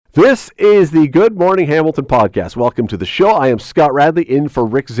This is the Good Morning Hamilton podcast. Welcome to the show. I am Scott Radley in for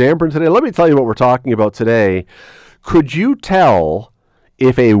Rick Zambrun today. Let me tell you what we're talking about today. Could you tell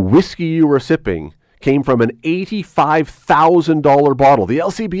if a whiskey you were sipping came from an $85,000 bottle? The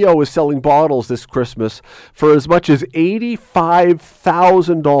LCBO is selling bottles this Christmas for as much as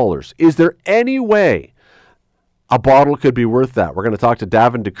 $85,000. Is there any way a bottle could be worth that? We're going to talk to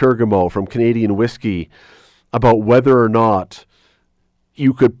Davin de Kergommeaux from Canadian Whiskey about whether or not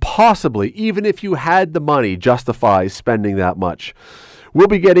you could possibly, even if you had the money, justify spending that much. We'll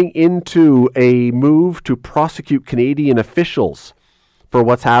be getting into a move to prosecute Canadian officials for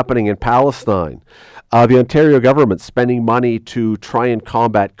what's happening in Palestine. The Ontario government spending money to try and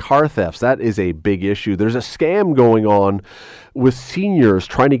combat car thefts. That is a big issue. There's a scam going on with seniors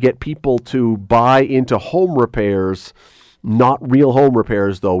trying to get people to buy into home repairs. Not real home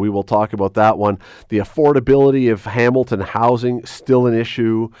repairs, though. We will talk about that one. The affordability of Hamilton housing, still an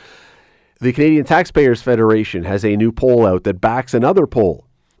issue. The Canadian Taxpayers Federation has a new poll out that backs another poll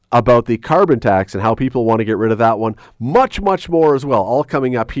about the carbon tax and how people want to get rid of that one. Much, much more as well, all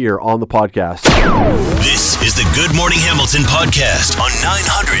coming up here on the podcast. This is the Good Morning Hamilton podcast on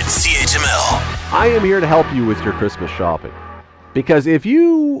 900 CHML. I am here to help you with your Christmas shopping. Because if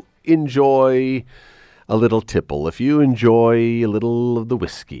you enjoy a little tipple, if you enjoy a little of the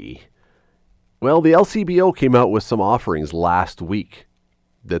whiskey, well, the LCBO came out with some offerings last week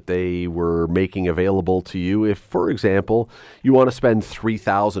that they were making available to you. If, for example, you want to spend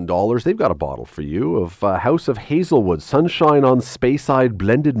 $3,000, they've got a bottle for you of House of Hazelwood Sunshine on Speyside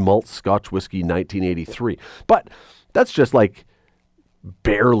Blended Malt Scotch Whiskey 1983. But that's just like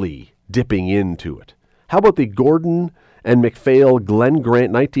barely dipping into it. How about the Gordon and MacPhail Glen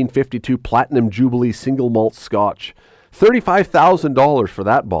Grant 1952 Platinum Jubilee Single Malt Scotch? $35,000 for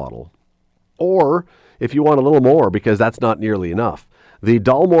that bottle. Or, if you want a little more, because that's not nearly enough, the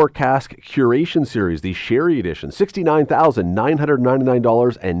Dalmore Cask Curation Series, the Sherry Edition,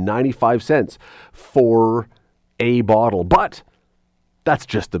 $69,999.95 for a bottle. But that's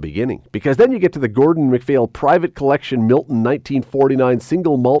just the beginning, because then you get to the Gordon MacPhail Private Collection Milton 1949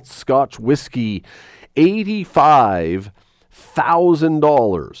 Single Malt Scotch Whiskey,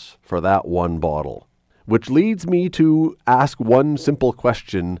 $85,000 for that one bottle. Which leads me to ask one simple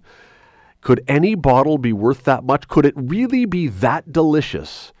question. Could any bottle be worth that much? Could it really be that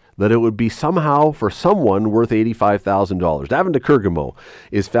delicious that it would be somehow, for someone, worth $85,000? Davin de Kergommeaux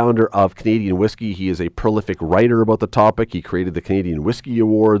is founder of Canadian Whiskey. He is a prolific writer about the topic. He created the Canadian Whiskey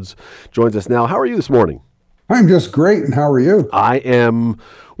Awards. Joins us now. How are you this morning? I'm just great, and how are you? I am,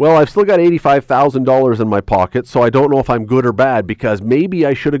 well, I've still got $85,000 in my pocket, so I don't know if I'm good or bad, because maybe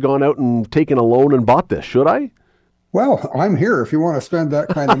I should have gone out and taken a loan and bought this. Should I? Well, I'm here if you want to spend that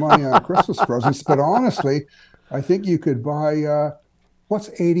kind of money on Christmas presents. But honestly, I think you could buy, what's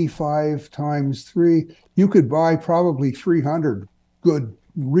 85 times 3? You could buy probably 300 good,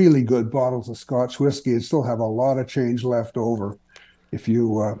 really good bottles of Scotch whiskey and still have a lot of change left over if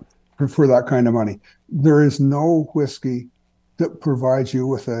you for that kind of money. There is no whiskey that provides you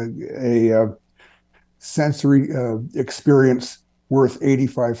with a sensory experience worth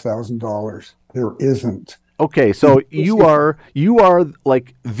 $85,000. There isn't. Okay, so you are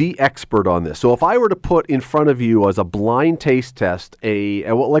like the expert on this. So if I were to put in front of you as a blind taste test,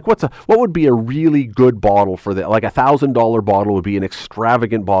 what would be a really good bottle for that? Like $1,000 bottle would be an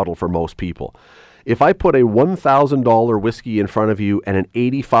extravagant bottle for most people. If I put a $1,000 whiskey in front of you and an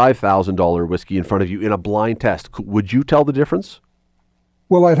 $85,000 whiskey in front of you in a blind test, would you tell the difference?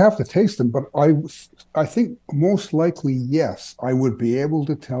 Well, I'd have to taste them, but I think most likely, yes, I would be able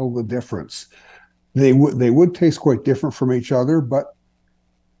to tell the difference. They would taste quite different from each other, but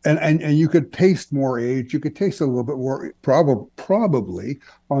and you could taste more age. You could taste a little bit more probably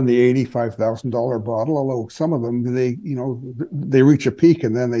on the $85,000 bottle. Although some of them they reach a peak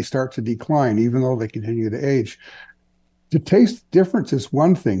and then they start to decline, even though they continue to age. To taste difference is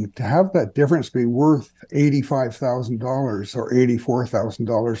one thing. To have that difference be worth $85,000 or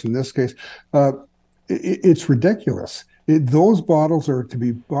 $84,000 in this case, it's ridiculous. Those bottles are to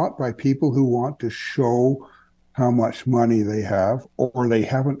be bought by people who want to show how much money they have, or they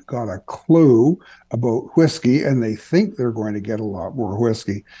haven't got a clue about whiskey and they think they're going to get a lot more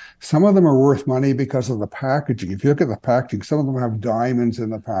whiskey. Some of them are worth money because of the packaging. If you look at the packaging, some of them have diamonds in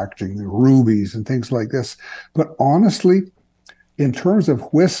the packaging, the rubies and things like this. But honestly, in terms of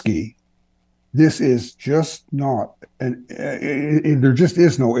whiskey, this is just not, there just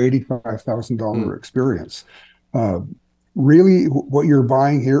is no $85,000 experience. really what you're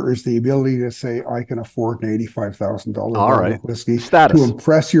buying here is the ability to say, I can afford an $85,000 bottle of whiskey to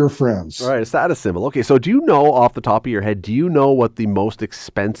impress your friends. All right, a status symbol. Okay, so do you know off the top of your head, do you know what the most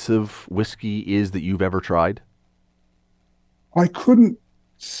expensive whiskey is that you've ever tried? I couldn't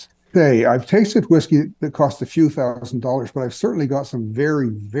say. I've tasted whiskey that cost a few $1,000s, but I've certainly got some very,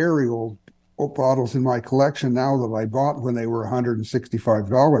 very old bottles in my collection now that I bought when they were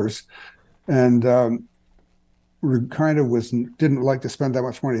 $165. And didn't like to spend that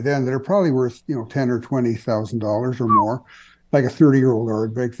much money then. They're probably worth, $10,000 or $20,000 or more, like a 30-year-old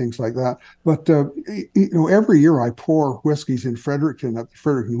Ardbeg, things like that. But every year I pour whiskeys in Fredericton at the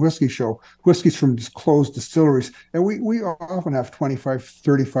Fredericton Whiskey Show, whiskeys from closed distilleries, and we often have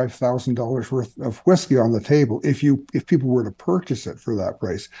 $35,000 worth of whiskey on the table if people were to purchase it for that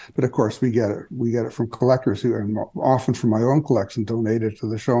price. But of course, we get it from collectors who, and often from my own collection, donated to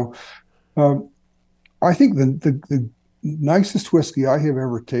the show. I think the nicest whiskey I have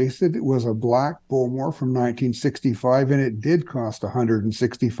ever tasted was a black Bowmore from 1965, and it did cost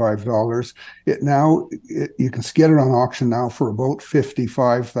 $165. You can get it on auction now for about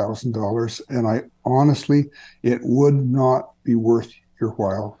 $55,000, and it would not be worth your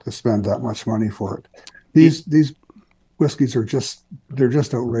while to spend that much money for it. These whiskeys they're just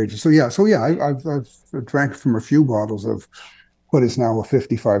outrageous. So yeah, I've drank from a few bottles of what is now a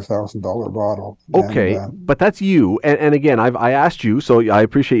 $55,000 bottle. Okay, but that's you. And again, I asked you, so I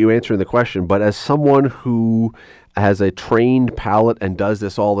appreciate you answering the question, but as someone who has a trained palate and does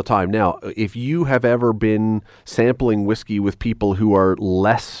this all the time. Now, if you have ever been sampling whiskey with people who are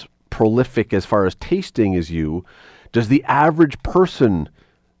less prolific as far as tasting as you, does the average person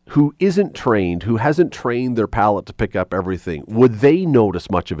who isn't trained, who hasn't trained their palate to pick up everything, would they notice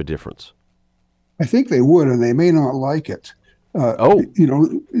much of a difference? I think they would, and they may not like it. It'll be a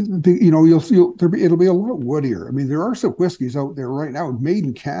lot woodier. I mean, there are some whiskeys out there right now, made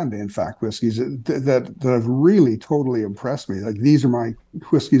in Canada, in fact, whiskeys that have really totally impressed me. Like, these are my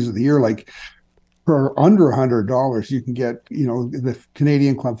whiskeys of the year. Like, for under $100, you can get, the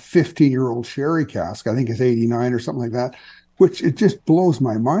Canadian Club 15-year-old sherry cask. I think it's 89 or something like that, which it just blows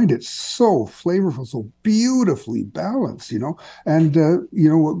my mind. It's so flavorful, so beautifully balanced, and,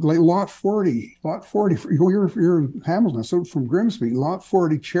 like Lot 40, you're in Hamilton, so from Grimsby, Lot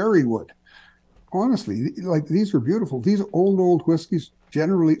 40 Cherrywood. Honestly, like, these are beautiful. These old whiskeys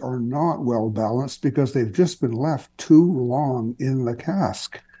generally are not well balanced because they've just been left too long in the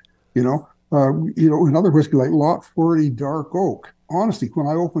cask, another whiskey like Lot 40 Dark Oak. Honestly, when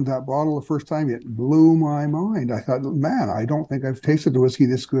I opened that bottle the first time, it blew my mind. I thought, man, I don't think I've tasted a whiskey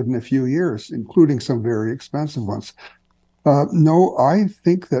this good in a few years, including some very expensive ones. No, I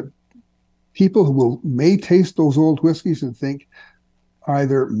think that people who may taste those old whiskeys and think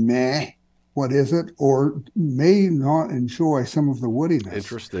either, meh, what is it, or may not enjoy some of the woodiness.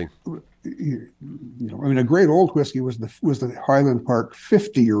 Interesting. A great old whiskey was the Highland Park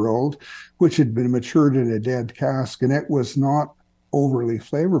 50-year-old, which had been matured in a dead cask, and it was not overly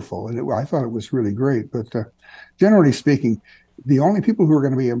flavorful, and I thought it was really great. But generally speaking, the only people who are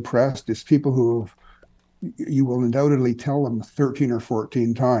going to be impressed is people who you will undoubtedly tell them 13 or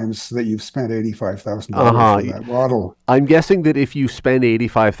 14 times that you've spent $85,000 for that bottle. I'm guessing that if you spend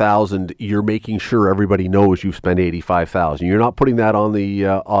 $85,000, you're making sure everybody knows you've spent $85,000. You're not putting that on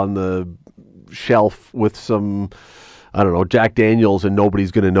the shelf with some, I don't know, Jack Daniels, and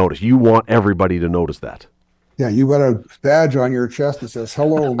nobody's going to notice. You want everybody to notice that. Yeah, you got a badge on your chest that says,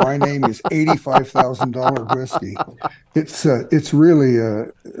 "Hello, my name is $85,000 whiskey." It's really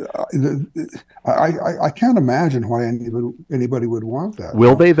I can't imagine why anybody would want that.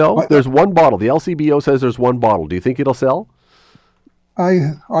 Will they though? There's one bottle. The LCBO says there's one bottle. Do you think it'll sell?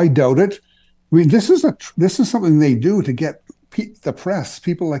 I doubt it. I mean, this is something they do to get the press,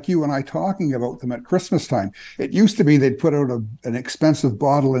 people like you and I, talking about them at Christmas time. It used to be they'd put out an expensive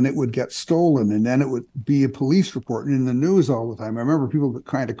bottle and it would get stolen, and then it would be a police report and in the news all the time. I remember people that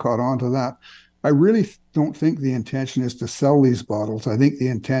kind of caught on to that. I really don't think the intention is to sell these bottles. I think the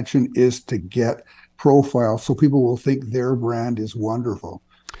intention is to get profile so people will think their brand is wonderful.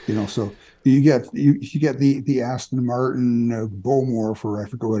 So you get the Aston Martin Bowmore for, I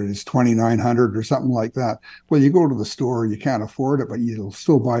forget what it is, $2,900 or something like that. Well, you go to the store, you can't afford it, but you'll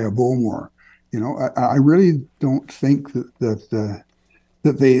still buy a Bowmore. I really don't think that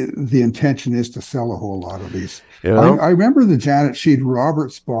the intention is to sell a whole lot of these. I remember the Janet Sheed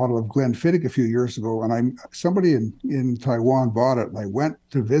Roberts bottle of Glenfiddich a few years ago, and somebody in Taiwan bought it, and I went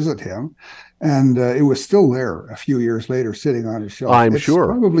to visit him, And it was still there a few years later, sitting on his shelf. I'm sure.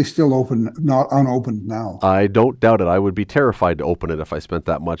 It's probably still open, not unopened now. I don't doubt it. I would be terrified to open it if I spent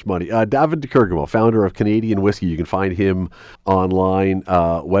that much money. Davin de Kergommeaux, founder of Canadian Whiskey. You can find him online.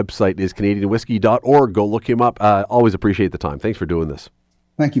 Website is canadianwhiskey.org. Go look him up. Always appreciate the time. Thanks for doing this.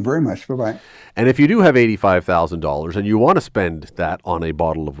 Thank you very much. Bye-bye. And if you do have $85,000 and you want to spend that on a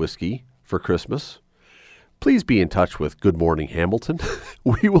bottle of whiskey for Christmas, please be in touch with Good Morning Hamilton.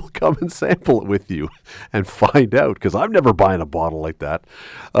 We will come and sample it with you and find out, because I'm never buying a bottle like that.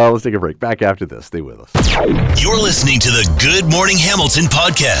 Let's take a break. Back after this. Stay with us. You're listening to the Good Morning Hamilton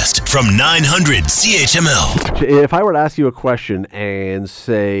podcast from 900 CHML. If I were to ask you a question and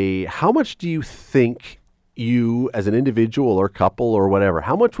say, how much do you think you as an individual or couple or whatever,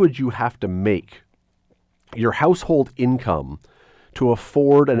 how much would you have to make your household income to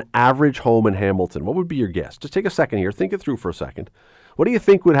afford an average home in Hamilton? What would be your guess? Just take a second here. Think it through for a second. What do you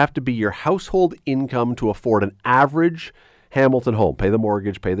think would have to be your household income to afford an average Hamilton home? Pay the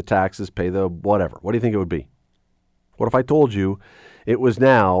mortgage, pay the taxes, pay the whatever. What do you think it would be? What if I told you it was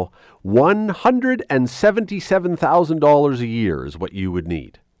now $177,000 a year is what you would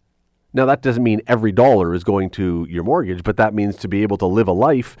need? Now, that doesn't mean every dollar is going to your mortgage, but that means to be able to live a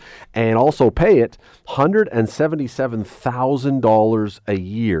life and also pay it $177,000 a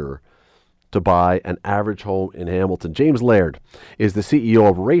year to buy an average home in Hamilton. James Laird is the CEO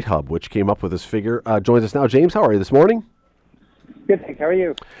of Rate Hub, which came up with this figure. Joins us now. James, how are you this morning? Good, thanks. How are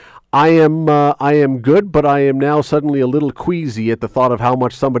you? I am good, but I am now suddenly a little queasy at the thought of how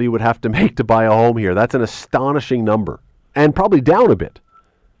much somebody would have to make to buy a home here. That's an astonishing number, and probably down a bit.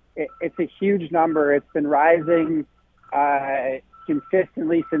 It's a huge number. It's been rising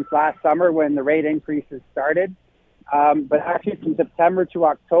consistently since last summer when the rate increases started. But actually from September to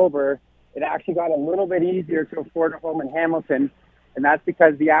October, it actually got a little bit easier to afford a home in Hamilton. And that's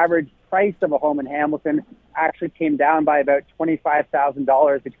because the average price of a home in Hamilton actually came down by about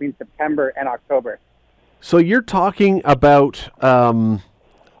 $25,000 between September and October. So you're talking about...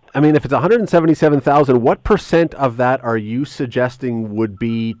 if it's $177,000, what percent of that are you suggesting would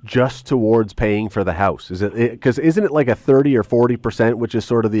be just towards paying for the house? Is it because isn't it like a 30 or 40%, which is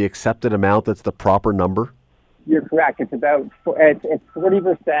sort of the accepted amount that's the proper number? You're correct. It's about it's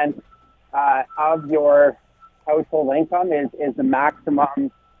 40% of your household income is the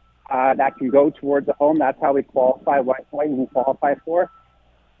maximum that can go towards a home. That's how we qualify what you can qualify for.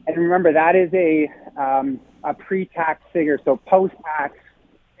 And remember, that is a pre-tax figure. So post-tax,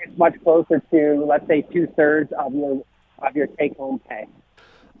 it's much closer to, let's say, 2/3 of your take-home pay.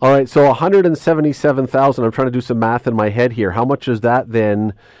 All right, so $177,000. I'm trying to do some math in my head here. How much is that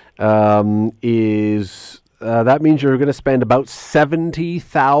then? That means you're going to spend about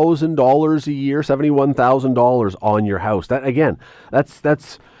 $70,000 a year, $71,000 on your house. That again,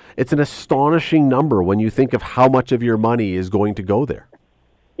 it's an astonishing number when you think of how much of your money is going to go there.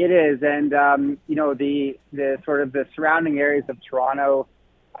 It is, and the sort of the surrounding areas of Toronto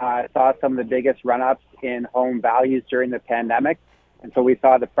saw some of the biggest run-ups in home values during the pandemic. And so we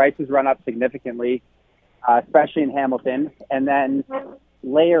saw the prices run up significantly, especially in Hamilton. And then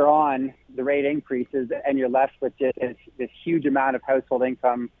layer on the rate increases and you're left with just this huge amount of household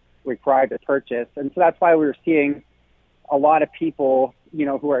income required to purchase. And so that's why we're seeing a lot of people,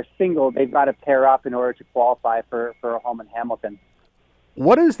 who are single, they've got to pair up in order to qualify for a home in Hamilton.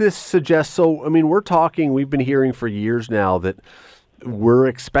 What does this suggest? So, we've been hearing for years now that we're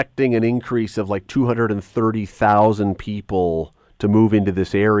expecting an increase of like 230,000 people to move into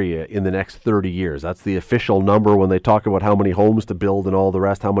this area in the next 30 years. That's the official number when they talk about how many homes to build and all the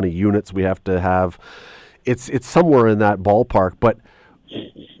rest, how many units we have to have. It's somewhere in that ballpark. But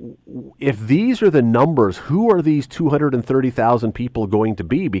if these are the numbers, who are these 230,000 people going to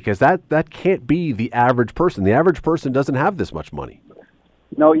be? Because that can't be the average person. The average person doesn't have this much money.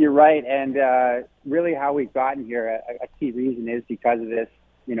 No, you're right. And really how we've gotten here, a key reason is because of this,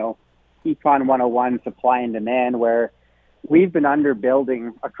 Econ 101 supply and demand, where we've been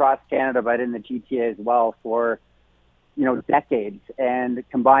underbuilding across Canada, but in the GTA as well for, decades. And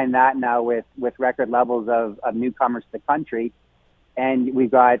combine that now with record levels of newcomers to the country. And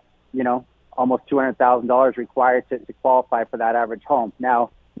we've got, almost $200,000 required to qualify for that average home.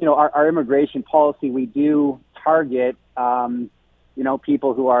 Now, our immigration policy, we do target,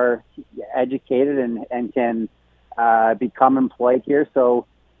 people who are educated and can become employed here. So,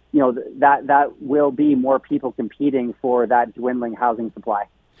 that will be more people competing for that dwindling housing supply.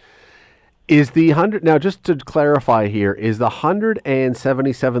 Is the now just to clarify here, is the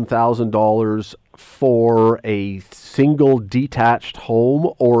 $177,000 for a single detached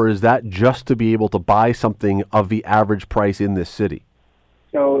home, or is that just to be able to buy something of the average price in this city?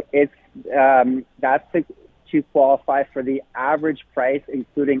 So it's That's to qualify for the average price,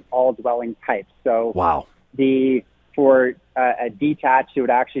 including all dwelling types. So wow. For a detached, it would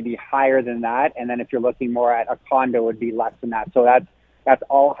actually be higher than that. And then if you're looking more at a condo, it would be less than that. So that's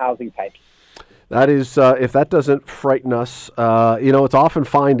all housing types. That is, if that doesn't frighten us, it's often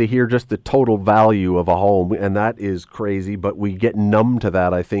fine to hear just the total value of a home, and that is crazy, but we get numb to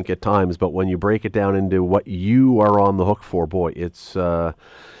that, I think, at times. But when you break it down into what you are on the hook for, boy, it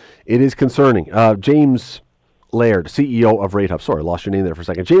is concerning. James Laird, CEO of Rate Hub. Sorry, I lost your name there for a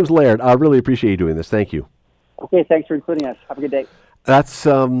second. James Laird, I really appreciate you doing this. Thank you. Okay, thanks for including us. Have a good day. That's,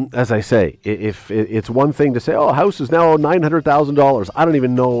 as I say, if it's one thing to say, oh, a house is now $900,000. I don't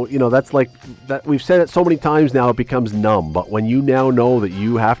even know, that's like that. We've said it so many times now, it becomes numb. But when you now know that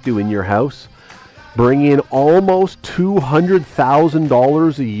you have to, in your house, bring in almost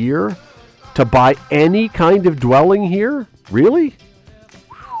 $200,000 a year to buy any kind of dwelling here, really?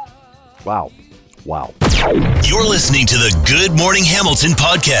 Wow. You're listening to the Good Morning Hamilton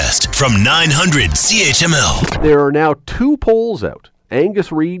podcast from 900 CHML. There are now 2 polls out.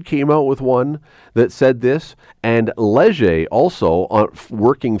 Angus Reid came out with one that said this, and Leger, also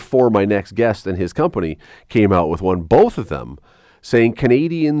working for my next guest and his company, came out with one, both of them saying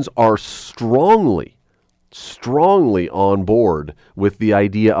Canadians are strongly on board with the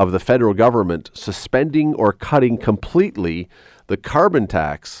idea of the federal government suspending or cutting completely the carbon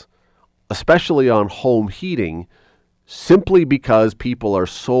tax, especially on home heating, simply because people are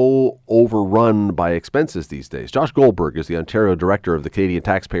so overrun by expenses these days. Josh Goldberg is the Ontario Director of the Canadian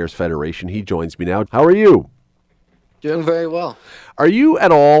Taxpayers Federation. He joins me now. How are you? Doing very well. Are you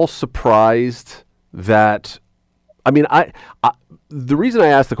at all surprised that, the reason I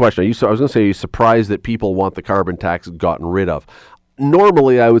asked the question, I was going to say, are you surprised that people want the carbon tax gotten rid of?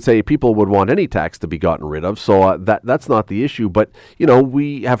 Normally, I would say people would want any tax to be gotten rid of, so that's not the issue. But,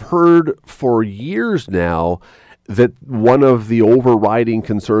 we have heard for years now that one of the overriding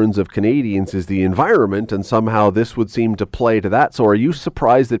concerns of Canadians is the environment, and somehow this would seem to play to that. So are you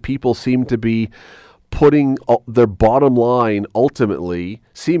surprised that people seem to be putting their bottom line ultimately,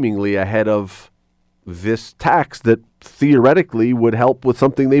 seemingly ahead of this tax that theoretically would help with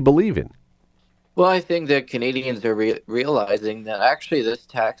something they believe in? Well, I think that Canadians are realizing that actually this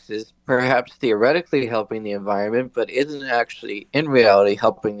tax is perhaps theoretically helping the environment, but isn't actually in reality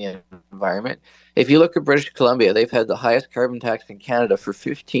helping the environment. If you look at British Columbia, they've had the highest carbon tax in Canada for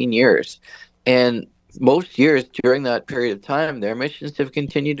 15 years. And most years during that period of time, their emissions have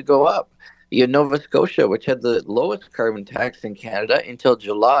continued to go up. You have Nova Scotia, which had the lowest carbon tax in Canada until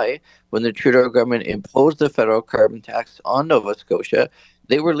July, when the Trudeau government imposed the federal carbon tax on Nova Scotia.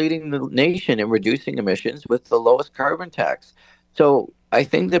 They were leading the nation in reducing emissions with the lowest carbon tax. So I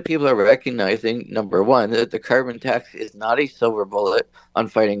think that people are recognizing, number one, that the carbon tax is not a silver bullet on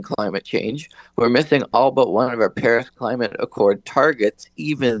fighting climate change. We're missing all but one of our Paris Climate Accord targets,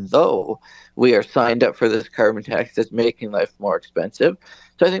 even though we are signed up for this carbon tax that's making life more expensive.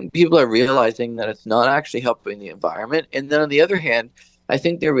 So I think people are realizing that it's not actually helping the environment. And then on the other hand, I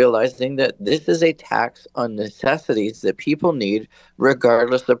think they're realizing that this is a tax on necessities that people need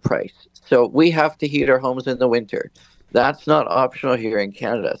regardless of price. So we have to heat our homes in the winter. That's not optional here in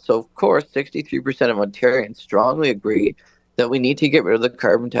Canada. So, of course, 63% of Ontarians strongly agree that we need to get rid of the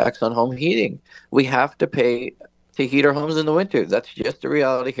carbon tax on home heating. We have to pay to heat our homes in the winter. That's just a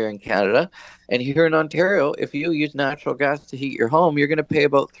reality here in Canada. And here in Ontario, if you use natural gas to heat your home, you're going to pay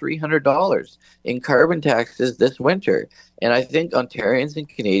about $300 in carbon taxes this winter. And I think Ontarians and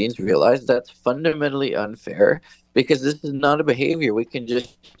Canadians realize that's fundamentally unfair, because this is not a behavior we can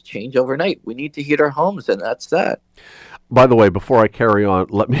just change overnight. We need to heat our homes, and that's that. By the way, before I carry on,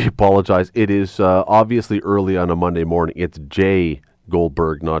 let me apologize. It is obviously early on a Monday morning. It's Jay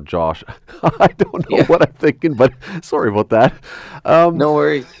Goldberg, not Josh. I don't know what I'm thinking, but sorry about that. No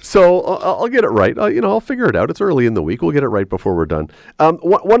worries. So I'll get it right. I'll figure it out. It's early in the week. We'll get it right before we're done.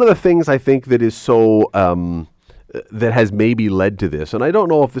 One of the things I think that is so that has maybe led to this, and I don't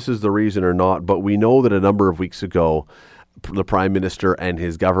know if this is the reason or not, but we know that a number of weeks ago, the Prime Minister and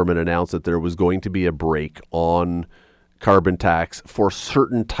his government announced that there was going to be a break on carbon tax for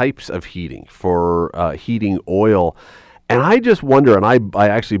certain types of heating, for heating oil. And I just wonder, and I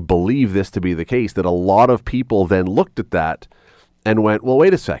actually believe this to be the case, that a lot of people then looked at that and went, well,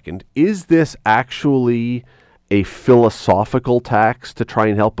 wait a second, is this actually a philosophical tax to try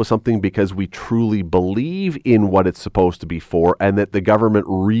and help with something because we truly believe in what it's supposed to be for and that the government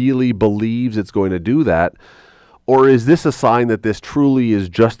really believes it's going to do that? Or is this a sign that this truly is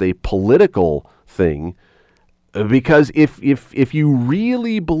just a political thing? Because if you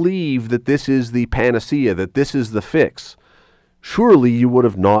really believe that this is the panacea, that this is the fix, surely you would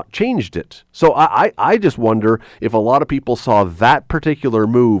have not changed it. So I just wonder if a lot of people saw that particular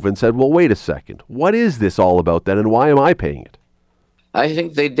move and said, well, wait a second, what is this all about then, and why am I paying it? I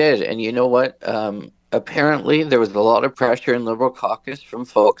think they did. And you know what? Apparently, there was a lot of pressure in Liberal caucus from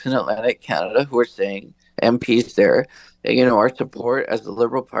folks in Atlantic Canada who are saying, MPs there, our support as the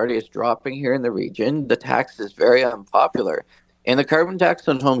Liberal Party is dropping here in the region. The tax is very unpopular. And the carbon tax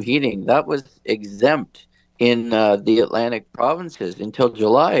on home heating, that was exempt in the Atlantic provinces until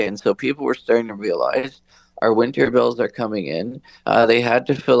July. And so people were starting to realize our winter bills are coming in. They had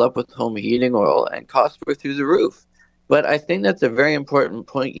to fill up with home heating oil, and costs were through the roof. But I think that's a very important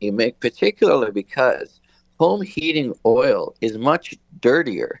point you make, particularly because home heating oil is much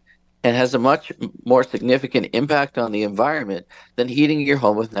dirtier and has a much more significant impact on the environment than heating your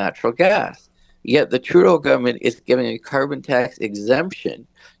home with natural gas. Yet the Trudeau government is giving a carbon tax exemption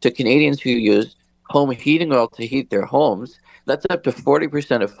to Canadians who use home heating oil to heat their homes. That's up to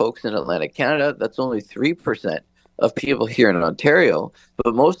 40% of folks in Atlantic Canada. That's only 3% of people here in Ontario.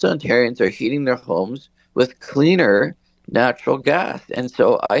 But most Ontarians are heating their homes with cleaner natural gas. And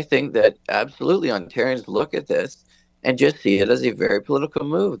so I think that absolutely Ontarians look at this and just see it as a very political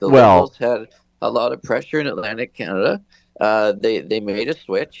move. The Liberals had a lot of pressure in Atlantic Canada. They made a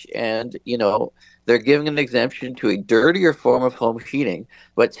switch, and they're giving an exemption to a dirtier form of home heating,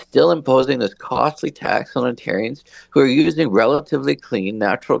 but still imposing this costly tax on Ontarians who are using relatively clean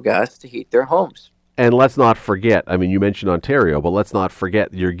natural gas to heat their homes. And let's not forget, you mentioned Ontario, but let's not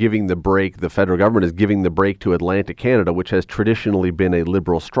forget you're giving the break, the federal government is giving the break to Atlantic Canada, which has traditionally been a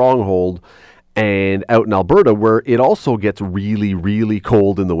Liberal stronghold, and out in Alberta, where it also gets really, really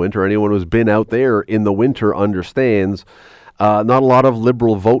cold in the winter. Anyone who's been out there in the winter understands not a lot of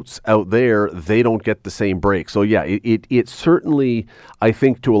Liberal votes out there. They don't get the same break. So, yeah, it certainly, I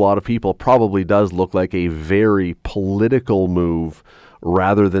think, to a lot of people probably does look like a very political move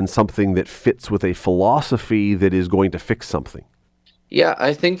rather than something that fits with a philosophy that is going to fix something. Yeah,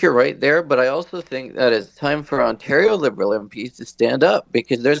 I think you're right there, but I also think that it's time for Ontario Liberal MPs to stand up,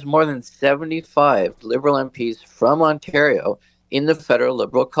 because there's more than 75 Liberal MPs from Ontario in the federal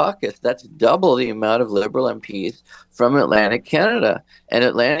Liberal caucus. That's double the amount of Liberal MPs from Atlantic Canada. And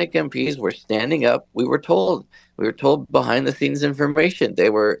Atlantic MPs were standing up. We were told behind the scenes information. They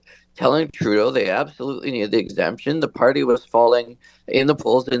were telling Trudeau they absolutely needed the exemption. The party was falling in the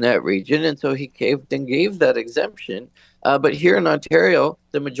polls in that region, and so he caved and gave that exemption. But here in Ontario,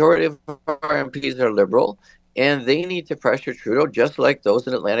 the majority of our MPs are Liberal, and they need to pressure Trudeau, just like those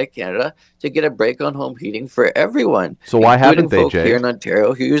in Atlantic Canada, to get a break on home heating for everyone. So why haven't they, folks Jay? Here in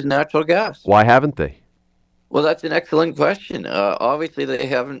Ontario who use natural gas. Why haven't they? Well, that's an excellent question. Obviously, they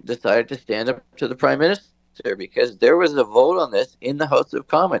haven't decided to stand up to the Prime Minister, because there was a vote on this in the House of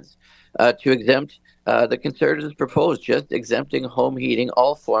Commons to exempt the Conservatives proposed just exempting home heating,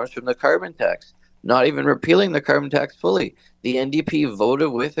 all forms, from the carbon tax, not even repealing the carbon tax fully. The NDP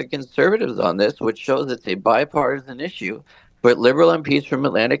voted with the Conservatives on this, which shows it's a bipartisan issue. But Liberal MPs from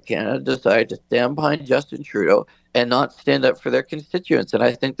Atlantic Canada decided to stand behind Justin Trudeau and not stand up for their constituents. And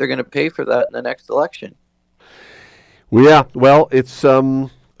I think they're going to pay for that in the next election. Yeah, well, it's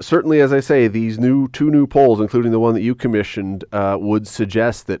certainly, as I say, these two new polls, including the one that you commissioned, would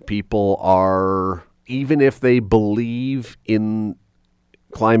suggest that people are, even if they believe in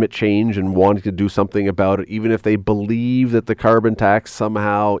climate change and wanting to do something about it, even if they believe that the carbon tax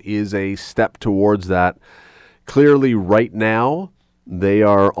somehow is a step towards that, clearly right now they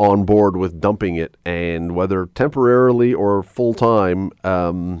are on board with dumping it, and whether temporarily or full time,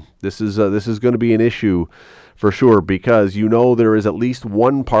 this is going to be an issue for sure, because there is at least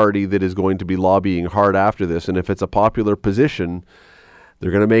one party that is going to be lobbying hard after this, and if it's a popular position, they're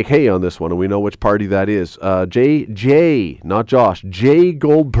going to make hay on this one, and we know which party that is. Not Josh, Jay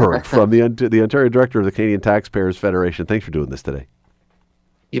Goldberg from the Ontario Director of the Canadian Taxpayers Federation. Thanks for doing this today.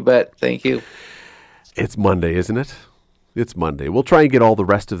 You bet. Thank you. It's Monday, isn't it? It's Monday. We'll try and get all the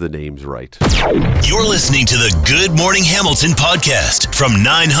rest of the names right. You're listening to the Good Morning Hamilton podcast from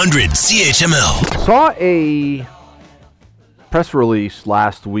 900 CHML. Saw a press release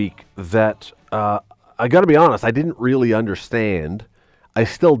last week that I got to be honest, I didn't really understand. I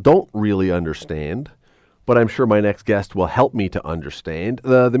still don't really understand, but I'm sure my next guest will help me to understand.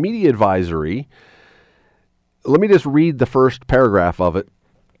 The media advisory, let me just read the first paragraph of it.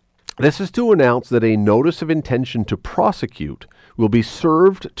 This is to announce that a notice of intention to prosecute will be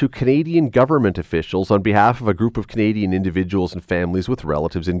served to Canadian government officials on behalf of a group of Canadian individuals and families with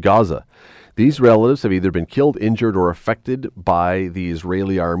relatives in Gaza. These relatives have either been killed, injured, or affected by the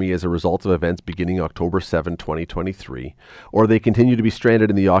Israeli army as a result of events beginning October 7, 2023, or they continue to be stranded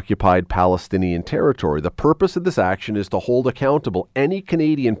in the occupied Palestinian territory. The purpose of this action is to hold accountable any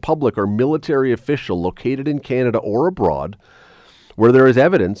Canadian public or military official located in Canada or abroad where there is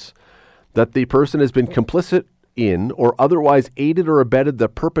evidence that the person has been complicit in or otherwise aided or abetted the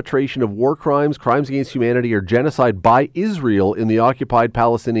perpetration of war crimes, crimes against humanity, or genocide by Israel in the occupied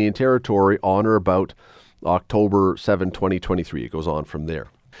Palestinian territory on or about October 7, 2023. It goes on from there.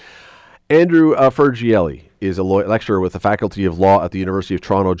 Andrew Furgiuele is a lecturer with the Faculty of Law at the University of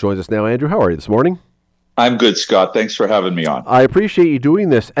Toronto. Joins us now. Andrew, how are you this morning? I'm good, Scott. Thanks for having me on. I appreciate you doing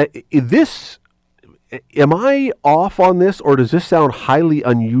this. Am I off on this, or does this sound highly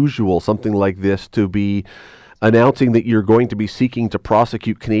unusual, something like this, to be announcing that you're going to be seeking to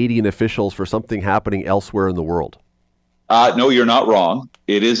prosecute Canadian officials for something happening elsewhere in the world? No, you're not wrong.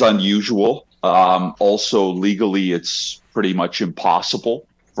 It is unusual. Also, legally, it's pretty much impossible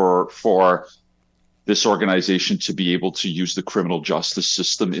for this organization to be able to use the criminal justice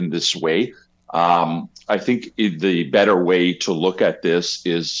system in this way. I think the better way to look at this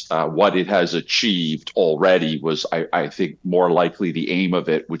is what it has achieved already was, I think, more likely the aim of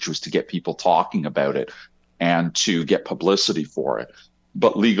it, which was to get people talking about it and to get publicity for it.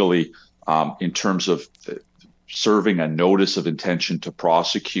 But legally, in terms of serving a notice of intention to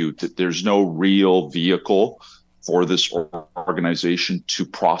prosecute, there's no real vehicle for this organization to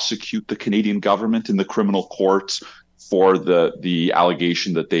prosecute the Canadian government in the criminal courts for the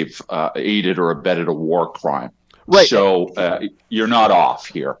allegation that they've aided or abetted a war crime. Right. So you're not off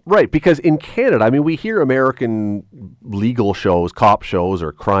here. Right, because in Canada, I mean, we hear American legal shows, cop shows,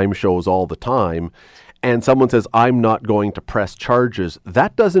 or crime shows all the time, and someone says, I'm not going to press charges.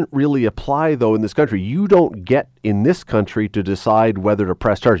 That doesn't really apply, though, in this country. You don't get, in this country, to decide whether to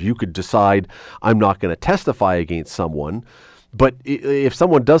press charges. You could decide, I'm not going to testify against someone. But if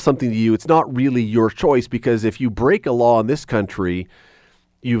someone does something to you, it's not really your choice, because if you break a law in this country,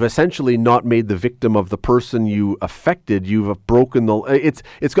 you've essentially not made the victim of the person you affected. You've broken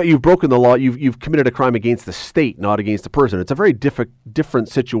you've broken the law. You've committed a crime against the state, not against the person. It's a very different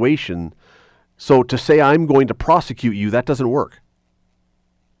situation. So to say I'm going to prosecute you, that doesn't work.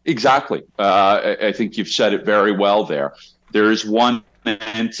 Exactly. I think you've said it very well there. There is one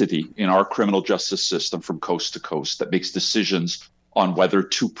entity in our criminal justice system from coast to coast that makes decisions on whether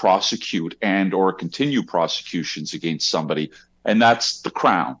to prosecute and or continue prosecutions against somebody, and that's the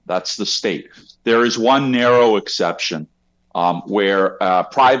Crown. That's the state. There is one narrow exception where a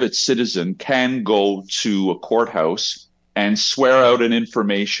private citizen can go to a courthouse and swear out an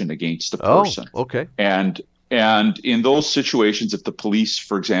information against a person. Oh, okay. And in those situations, if the police,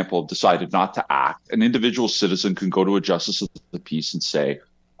 for example, decided not to act, an individual citizen can go to a justice of the peace and say,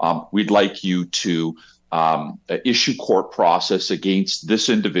 we'd like you to issue court process against this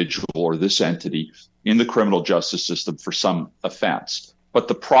individual or this entity in the criminal justice system for some offense. But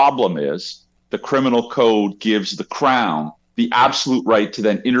the problem is the criminal code gives the Crown the absolute right to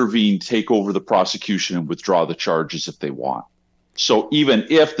then intervene, take over the prosecution, and withdraw the charges if they want. So even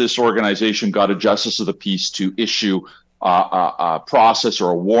if this organization got a justice of the peace to issue a process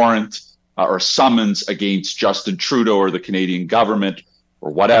or a warrant or summons against Justin Trudeau or the Canadian government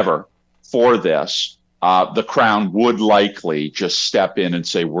or whatever for this, the Crown would likely just step in and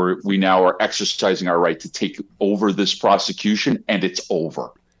say, we now are exercising our right to take over this prosecution, and it's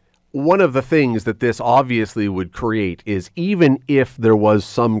over. One of the things that this obviously would create is, even if there was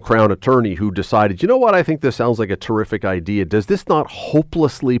some Crown attorney who decided, you know what, I think this sounds like a terrific idea, does this not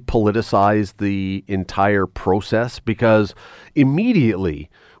hopelessly politicize the entire process? Because immediately,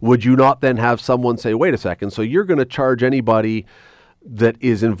 would you not then have someone say, wait a second, so you're going to charge anybody that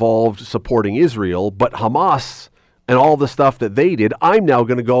is involved supporting Israel, but Hamas and all the stuff that they did, I'm now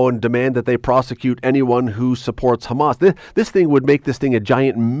going to go and demand that they prosecute anyone who supports Hamas. This thing would make this thing a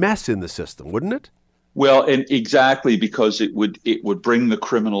giant mess in the system, wouldn't it? Well, and exactly, because it would bring the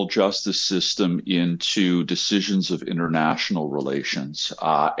criminal justice system into decisions of international relations.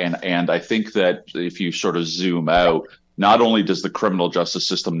 And I think that if you sort of zoom out, not only does the criminal justice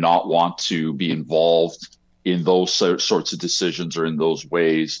system not want to be involved in those sorts of decisions or in those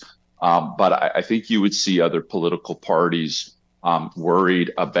ways, but I think you would see other political parties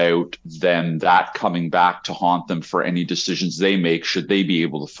worried about then that coming back to haunt them for any decisions they make should they be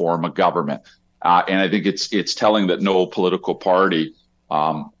able to form a government. And I think it's telling that no political party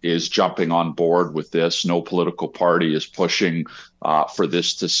is jumping on board with this. No political party is pushing for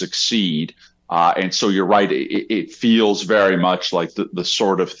this to succeed. And so you're right. It feels very much like the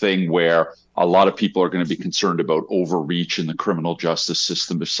sort of thing where a lot of people are going to be concerned about overreach in the criminal justice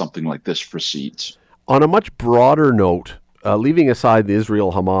system if something like this proceeds. On a much broader note, leaving aside the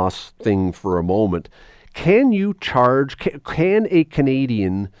Israel-Hamas thing for a moment, can a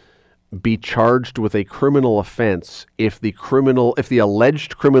Canadian be charged with a criminal offense if the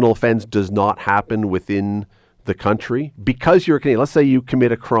alleged criminal offense does not happen within the country? Because you're a Canadian, let's say you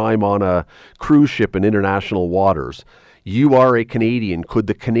commit a crime on a cruise ship in international waters. You are a Canadian. Could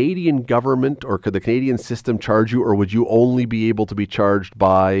the Canadian government or could the Canadian system charge you, or would you only be able to be charged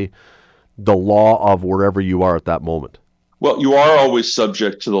by the law of wherever you are at that moment? Well, you are always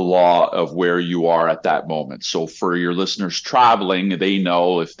subject to the law of where you are at that moment. So for your listeners traveling, they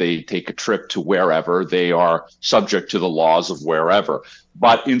know if they take a trip to wherever, they are subject to the laws of wherever.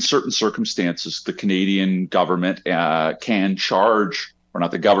 But in certain circumstances, the Canadian government can charge, or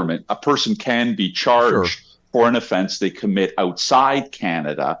not the government, a person can be charged for an offense they commit outside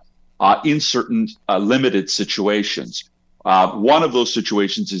Canada in certain limited situations. One of those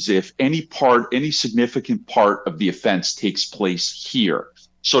situations is if any significant part of the offense takes place here.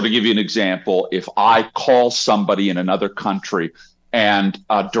 So to give you an example, if I call somebody in another country and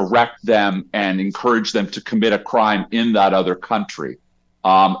direct them and encourage them to commit a crime in that other country,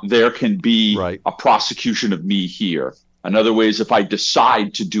 there can be a prosecution of me here. Another way is if I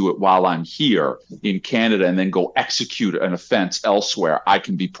decide to do it while I'm here in Canada and then go execute an offense elsewhere, I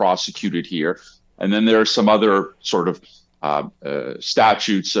can be prosecuted here. And then there are some other sort of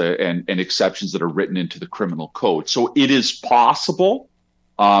statutes and exceptions that are written into the criminal code. So it is possible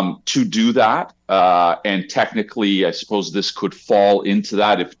to do that. And technically, I suppose this could fall into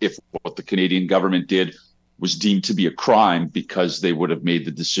that if what the Canadian government did was deemed to be a crime because they would have made the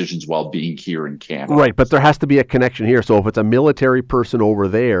decisions while being here in Canada. Right, but there has to be a connection here. So if it's a military person over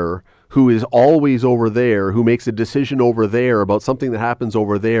there who is always over there, who makes a decision over there about something that happens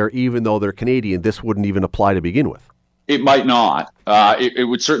over there, even though they're Canadian, this wouldn't even apply to begin with. It might not. It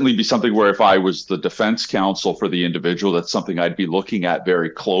would certainly be something where if I was the defense counsel for the individual, that's something I'd be looking at very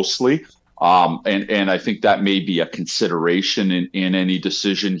closely. And I think that may be a consideration in any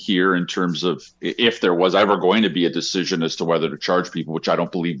decision here in terms of if there was ever going to be a decision as to whether to charge people, which I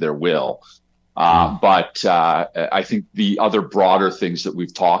don't believe there will. But I think the other broader things that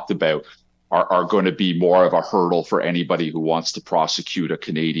we've talked about are going to be more of a hurdle for anybody who wants to prosecute a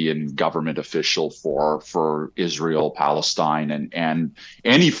Canadian government official for Israel, Palestine, and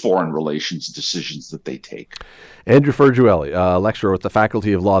any foreign relations decisions that they take. Andrew Furgiuele, lecturer with the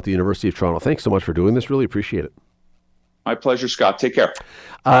Faculty of Law at the University of Toronto. Thanks so much for doing this. Really appreciate it. My pleasure, Scott. Take care.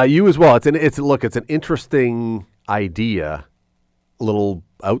 You as well. It's an interesting idea, a little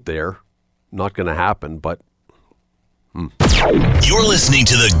out there, not going to happen, but. You're listening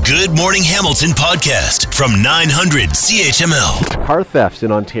to the Good Morning Hamilton podcast from 900 CHML. Car thefts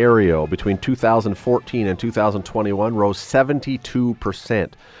in Ontario between 2014 and 2021 rose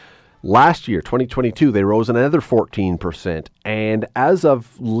 72%. Last year, 2022, they rose another 14%. And as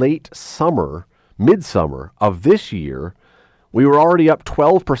of midsummer of this year, we were already up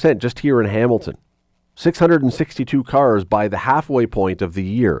 12% just here in Hamilton. 662 cars by the halfway point of the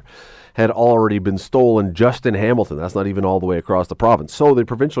year had already been stolen just in Hamilton. That's not even all the way across the province. So the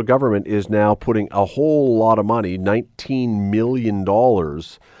provincial government is now putting a whole lot of money, $18 million,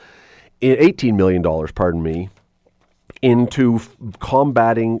 into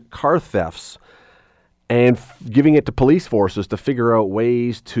combating car thefts and giving it to police forces to figure out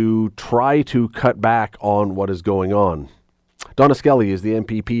ways to try to cut back on what is going on. Donna Skelly is the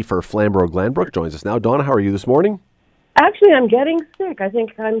MPP for Flamborough-Glanbrook, joins us now. Donna, how are you this morning? Actually, I'm getting sick. I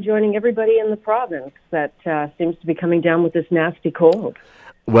think I'm joining everybody in the province that seems to be coming down with this nasty cold.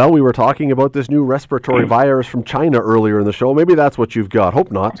 Well, we were talking about this new respiratory virus from China earlier in the show. Maybe that's what you've got.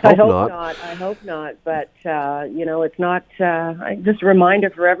 Hope not. I hope not. But, it's not just a reminder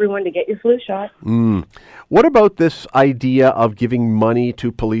for everyone to get your flu shot. What about this idea of giving money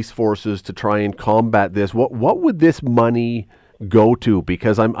to police forces to try and combat this? What would this money go to?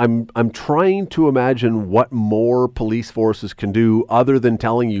 Because I'm trying to imagine what more police forces can do other than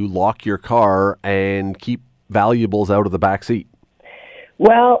telling you lock your car and keep valuables out of the back seat.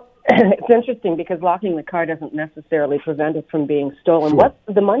 Well, it's interesting because locking the car doesn't necessarily prevent it from being stolen. Sure. What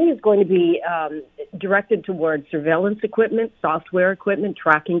the money is going to be directed towards surveillance equipment, software equipment,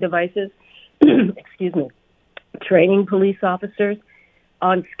 tracking devices, training police officers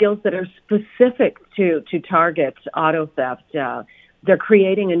on skills that are specific to target auto theft. They're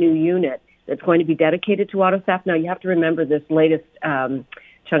creating a new unit that's going to be dedicated to auto theft. Now, you have to remember this latest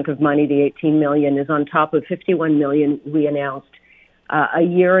chunk of money, the $18 million, is on top of $51 million we announced a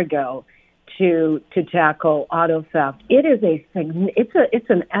year ago to tackle auto theft. It's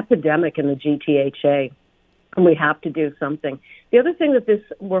an epidemic in the GTHA, and we have to do something. The other thing that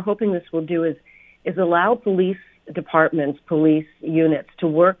we're hoping this will do is allow police departments, police units to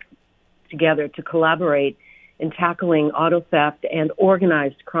work together to collaborate in tackling auto theft and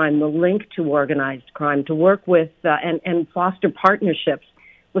organized crime, the link to organized crime, to work with and foster partnerships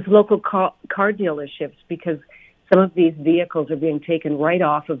with local car dealerships, because some of these vehicles are being taken right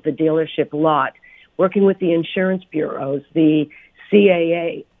off of the dealership lot, working with the insurance bureaus, the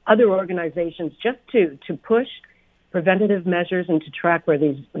CAA, other organizations, just to push preventative measures and to track where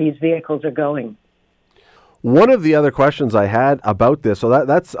these vehicles are going. One of the other questions I had about this, so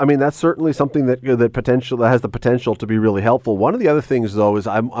that's certainly something that has the potential to be really helpful. One of the other things, though, is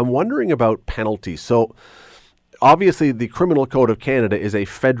I'm wondering about penalties. So obviously the Criminal Code of Canada is a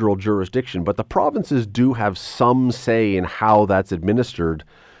federal jurisdiction, but the provinces do have some say in how that's administered.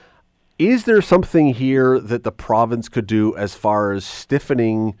 Is there something here that the province could do as far as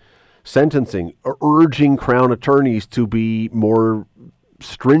stiffening sentencing or urging Crown attorneys to be more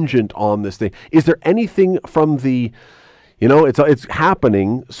stringent on this thing? Is there anything from the, it's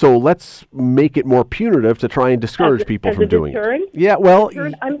happening, so let's make it more punitive to try and discourage people from doing it? Yeah, well,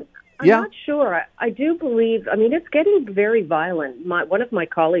 I'm not sure. I do believe, it's getting very violent. One of my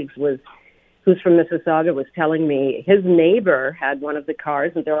colleagues who's from Mississauga was telling me his neighbor had one of the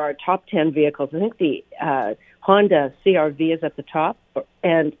cars, and there are top 10 vehicles. I think the Honda CR-V is at the top,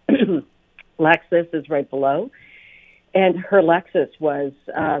 and Lexus is right below. And her Lexus was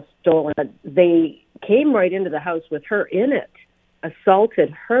stolen. They came right into the house with her in it,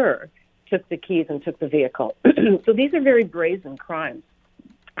 assaulted her, took the keys, and took the vehicle. So these are very brazen crimes.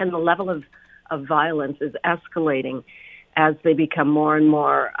 And the level of violence is escalating as they become more and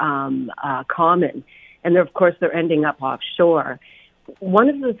more common. And of course, they're ending up offshore. One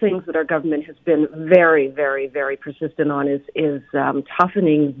of the things that our government has been very, very, very persistent on is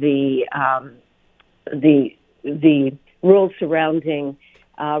toughening the rules surrounding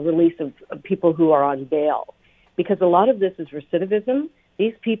release of people who are on bail, because a lot of this is recidivism.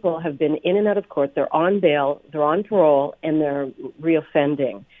 These people have been in and out of court. They're on bail, they're on parole, and they're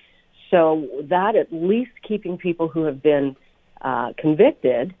reoffending. So that at least keeping people who have been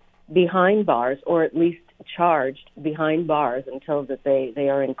convicted behind bars, or at least charged behind bars until that they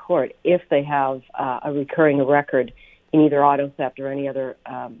are in court, if they have a recurring record in either auto theft or any other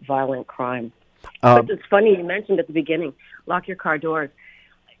violent crime. But it's funny, you mentioned at the beginning, lock your car doors.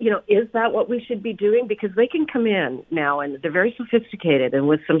 Is that what we should be doing? Because they can come in now, and they're very sophisticated, and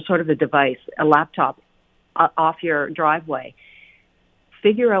with some sort of a device, a laptop, off your driveway,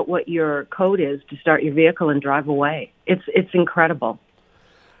 figure out what your code is to start your vehicle and drive away. It's incredible.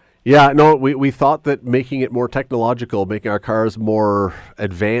 Yeah, no, we thought that making it more technological, making our cars more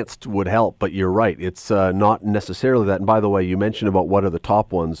advanced would help, but you're right. It's not necessarily that. And by the way, you mentioned about what are the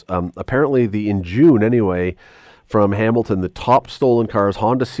top ones. Apparently, in June anyway, from Hamilton, the top stolen cars,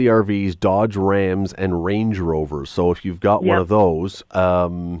 Honda CR-Vs, Dodge Rams, and Range Rovers. So if you've got one of those...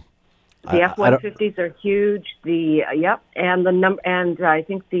 the F-150s are huge. And I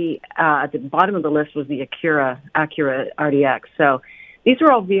think at the bottom of the list was the Acura RDX. So these are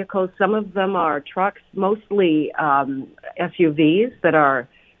all vehicles. Some of them are trucks, mostly SUVs that are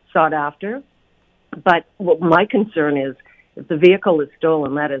sought after. But what my concern is, if the vehicle is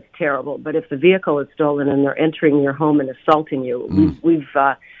stolen, that is terrible. But if the vehicle is stolen and they're entering your home and assaulting you, we've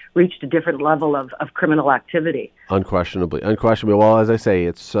reached a different level of criminal activity. Unquestionably. Well, as I say,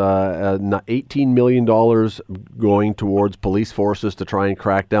 it's $18 million going towards police forces to try and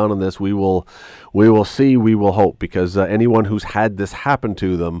crack down on this. We will see, we will hope, because anyone who's had this happen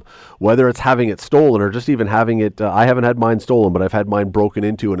to them, whether it's having it stolen or just even having it, I haven't had mine stolen, but I've had mine broken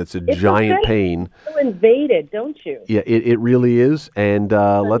into, and it's a giant pain. You invaded, don't you? Yeah, it really is, and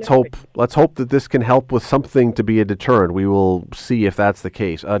let's hope that this can help with something to be a deterrent. We will see if that's the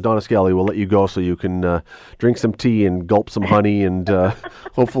case. Donna Skelly, we'll let you go so you can drink some tea and gulp some honey and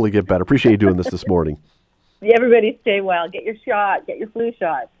hopefully get better. Appreciate you doing this morning. Everybody stay well. Get your shot. Get your flu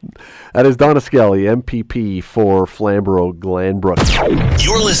shot. That is Donna Skelly, MPP for Flamborough-Glanbrook.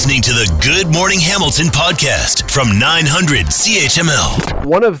 You're listening to the Good Morning Hamilton podcast from 900 CHML.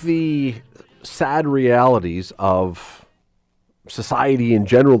 One of the sad realities of society in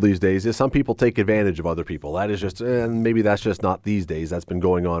general these days is some people take advantage of other people. That is just, and maybe that's just not these days. That's been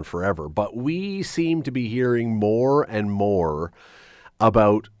going on forever. But we seem to be hearing more and more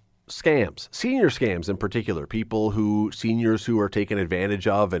about scams, senior scams in particular, seniors who are taken advantage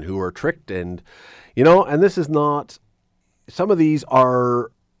of and who are tricked. And, and this is not, some of these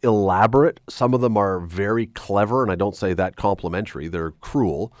are elaborate. Some of them are very clever. And I don't say that complimentary. They're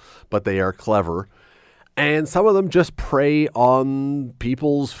cruel, but they are clever. And some of them just prey on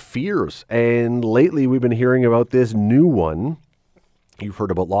people's fears. And lately we've been hearing about this new one. You've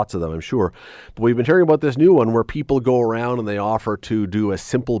heard about lots of them, I'm sure. But we've been hearing about this new one where people go around and they offer to do a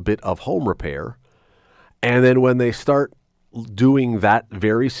simple bit of home repair. And then when they start doing that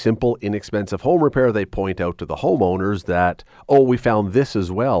very simple, inexpensive home repair, they point out to the homeowners that, oh, we found this as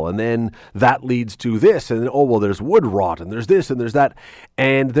well. And then that leads to this. And then, oh, well, there's wood rot and there's this and there's that.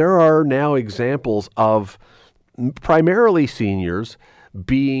 And there are now examples of primarily seniors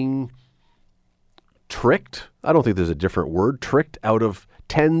being tricked. I don't think there's a different word, tricked out of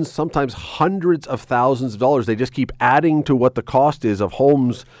tens, sometimes hundreds of thousands of dollars. They just keep adding to what the cost is of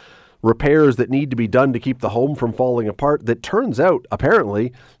homes repairs that need to be done to keep the home from falling apart. That turns out,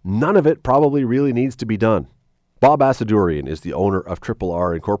 apparently, none of it probably really needs to be done. Bob Assadourian is the owner of Triple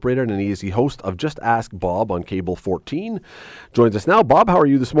R Incorporated, and he is the host of Just Ask Bob on Cable 14. Joins us now. Bob, how are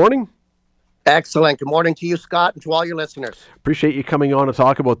you this morning? Excellent. Good morning to you, Scott, and to all your listeners. Appreciate you coming on to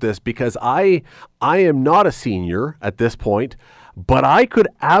talk about this, because I am not a senior at this point, but I could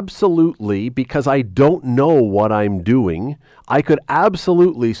absolutely, because I don't know what I'm doing, I could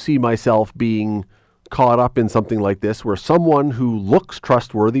absolutely see myself being caught up in something like this, where someone who looks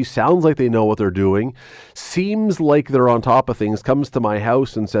trustworthy, sounds like they know what they're doing, seems like they're on top of things, comes to my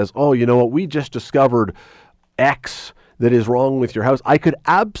house and says, oh, you know what, we just discovered X that is wrong with your house. I could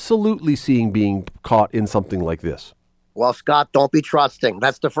absolutely see being caught in something like this. Well, Scott, don't be trusting.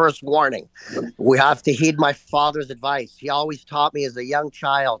 That's the first warning. We have to heed my father's advice. He always taught me as a young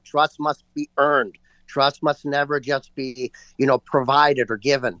child, trust must be earned. Trust must never just be, provided or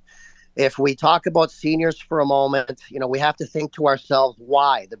given. If we talk about seniors for a moment, we have to think to ourselves,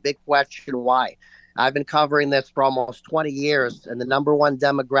 why? The big question, why? I've been covering this for almost 20 years, and the number one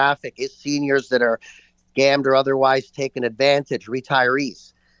demographic is seniors that are scammed or otherwise taken advantage,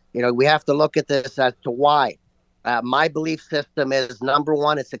 retirees. We have to look at this as to why. My belief system is, number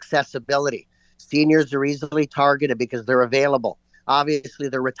one, it's accessibility. Seniors are easily targeted because they're available. Obviously,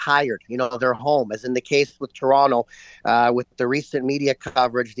 they're retired. They're home. As in the case with Toronto, with the recent media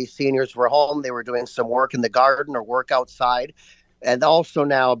coverage, these seniors were home. They were doing some work in the garden or work outside. And also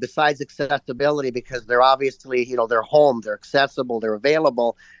now, besides accessibility, because they're obviously, they're home, they're accessible, they're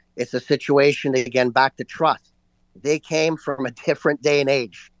available, it's a situation, again, back to trust. They came from a different day and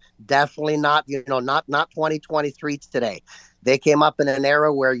age. Definitely not 2023 today. They came up in an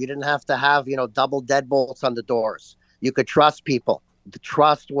era where you didn't have to have, double deadbolts on the doors. You could trust people. The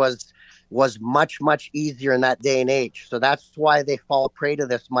trust was much, much easier in that day and age. So that's why they fall prey to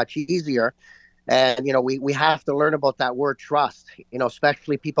this much easier. And, we have to learn about that word trust,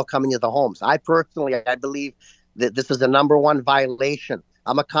 especially people coming to the homes. I believe that this is the number one violation.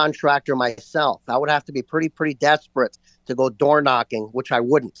 I'm a contractor myself. I would have to be pretty desperate to go door knocking, which I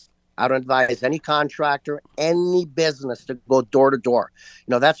wouldn't. I don't advise any contractor, any business to go door to door.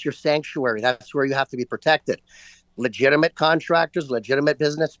 That's your sanctuary. That's where you have to be protected. Legitimate contractors, legitimate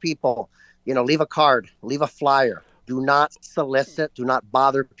business people, leave a card, leave a flyer. Do not solicit, do not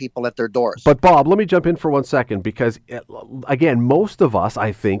bother people at their doors. But Bob, let me jump in for 1 second, because again, most of us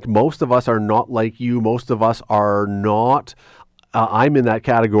are not like you. Most of us are not, I'm in that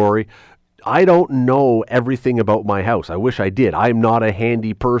category. I don't know everything about my house. I wish I did. I'm not a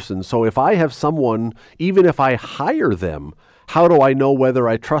handy person. So if I have someone, even if I hire them, how do I know whether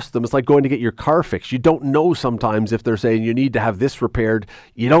I trust them? It's like going to get your car fixed. You don't know sometimes if they're saying you need to have this repaired.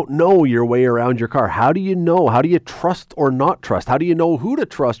 You don't know your way around your car. How do you know? How do you trust or not trust? How do you know who to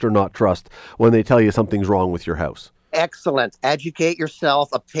trust or not trust when they tell you something's wrong with your house? Excellent. Educate yourself.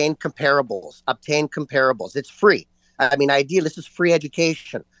 Obtain comparables. It's free. Ideally, this is free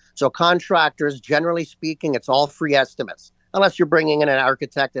education. So contractors, generally speaking, it's all free estimates, unless you're bringing in an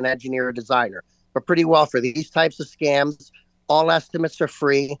architect, an engineer, a designer. But pretty well for these types of scams, all estimates are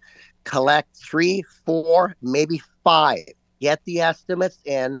free. Collect 3, 4, maybe 5. Get the estimates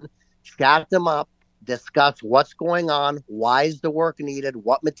in, chat them up, discuss what's going on, why is the work needed,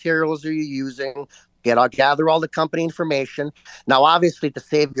 what materials are you using, gather all the company information. Now, obviously, to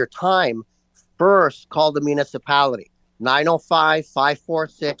save your time, first call the municipality.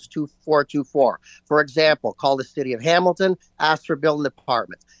 905-546-2424. For example, call the city of Hamilton, ask for building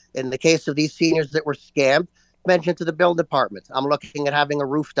department. In the case of these seniors that were scammed, mention to the building department, I'm looking at having a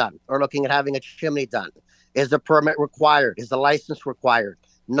roof done or looking at having a chimney done. Is a permit required? Is a license required?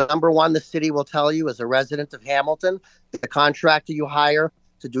 Number one, the city will tell you, as a resident of Hamilton, the contractor you hire,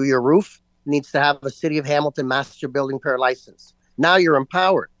 to do your roof needs to have a City of Hamilton Master Building Repair license. Now you're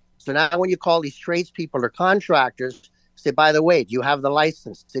empowered. So now when you call these tradespeople or contractors, say, by the way, do you have the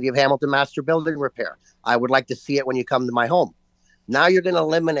license, City of Hamilton Master Building Repair? I would like to see it when you come to my home. Now you're going to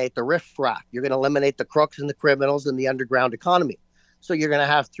eliminate the riffraff. You're going to eliminate the crooks and the criminals in the underground economy. So you're going to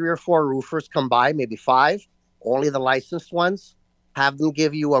have 3 or 4 roofers come by, maybe 5, only the licensed ones, have them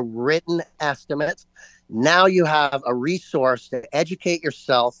give you a written estimate. Now you have a resource to educate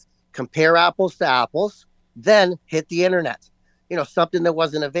yourself, compare apples to apples, then hit the internet. You know, something that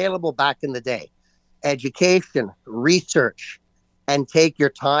wasn't available back in the day. Education, research, and take your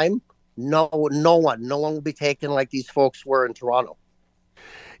time. No one will be taken like these folks were in Toronto.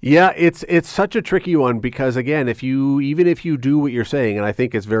 Yeah, it's such a tricky one because, again, even if you do what you're saying, and I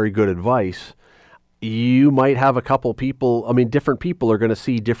think it's very good advice, you might have a couple people, different people are going to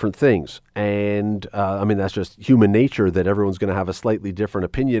see different things. And, that's just human nature that everyone's going to have a slightly different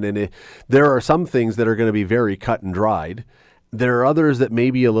opinion. And there are some things that are going to be very cut and dried. There are others that may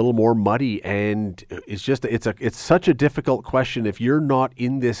be a little more muddy, and it's such a difficult question. If you're not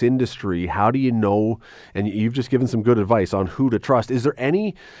in this industry, how do you know? And you've just given some good advice on who to trust. Is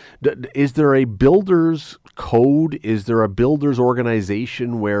there a builder's code? Is there a builder's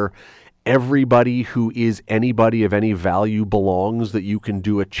organization where everybody who is anybody of any value belongs, that you can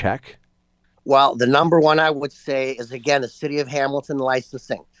do a check? Well, the number one I would say is, again, the City of Hamilton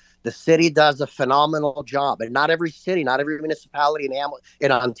licensing. The city does a phenomenal job, and not every city, not every municipality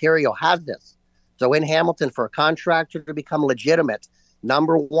in Ontario has this. So in Hamilton, for a contractor to become legitimate,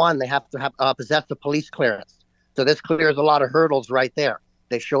 number one, they have to possess a police clearance. So this clears a lot of hurdles right there.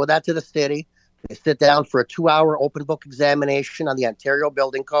 They show that to the city. They sit down for a 2-hour open book examination on the Ontario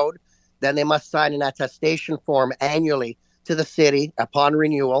Building Code. Then they must sign an attestation form annually to the city upon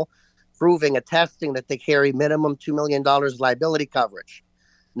renewal, attesting that they carry minimum $2 million liability coverage.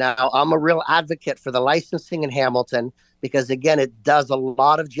 Now, I'm a real advocate for the licensing in Hamilton because, again, it does a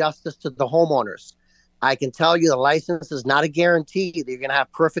lot of justice to the homeowners. I can tell you the license is not a guarantee that you're going to have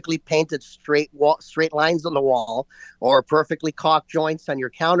perfectly painted straight lines on the wall or perfectly caulked joints on your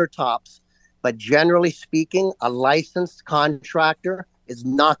countertops. But generally speaking, a licensed contractor is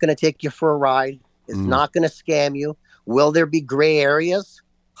not going to take you for a ride, is not going to scam you. Will there be gray areas?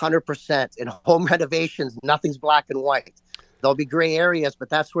 100%. In home renovations, nothing's black and white. There'll be gray areas,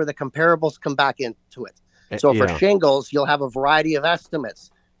 but that's where the comparables come back into it. So for shingles, you'll have a variety of estimates,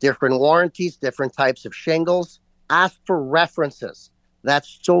 different warranties, different types of shingles. Ask for references.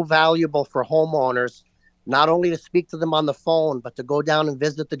 That's so valuable for homeowners, not only to speak to them on the phone, but to go down and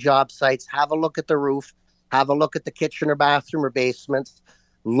visit the job sites, have a look at the roof, have a look at the kitchen or bathroom or basement.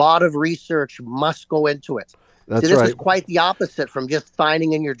 A lot of research must go into it. That's this right. is quite the opposite from just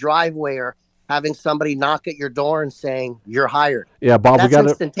signing in your driveway or having somebody knock at your door and saying you're hired. Yeah, Bob, that's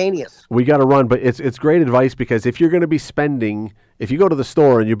instantaneous. We got to run, but it's great advice because if you're going to be spending, if you go to the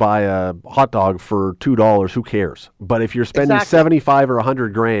store and you buy a hot dog for $2, who cares? But if you're spending 75 or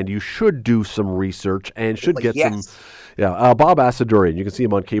 100 grand, you should do some research and should get some. Yeah, Bob Assadourian, you can see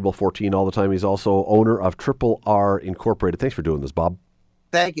him on Cable 14 all the time. He's also owner of Triple R Incorporated. Thanks for doing this, Bob.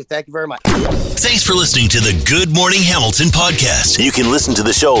 Thank you. Thank you very much. Thanks for listening to the Good Morning Hamilton podcast. You can listen to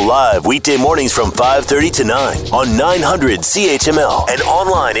the show live weekday mornings from 5:30 to 9 on 900 CHML and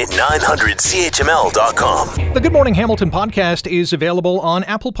online at 900CHML.com. The Good Morning Hamilton podcast is available on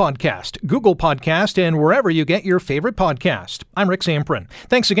Apple Podcast, Google Podcast, and wherever you get your favorite podcast. I'm Rick Zamprin.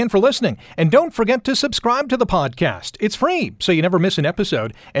 Thanks again for listening. And don't forget to subscribe to the podcast. It's free, so you never miss an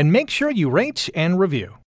episode. And make sure you rate and review.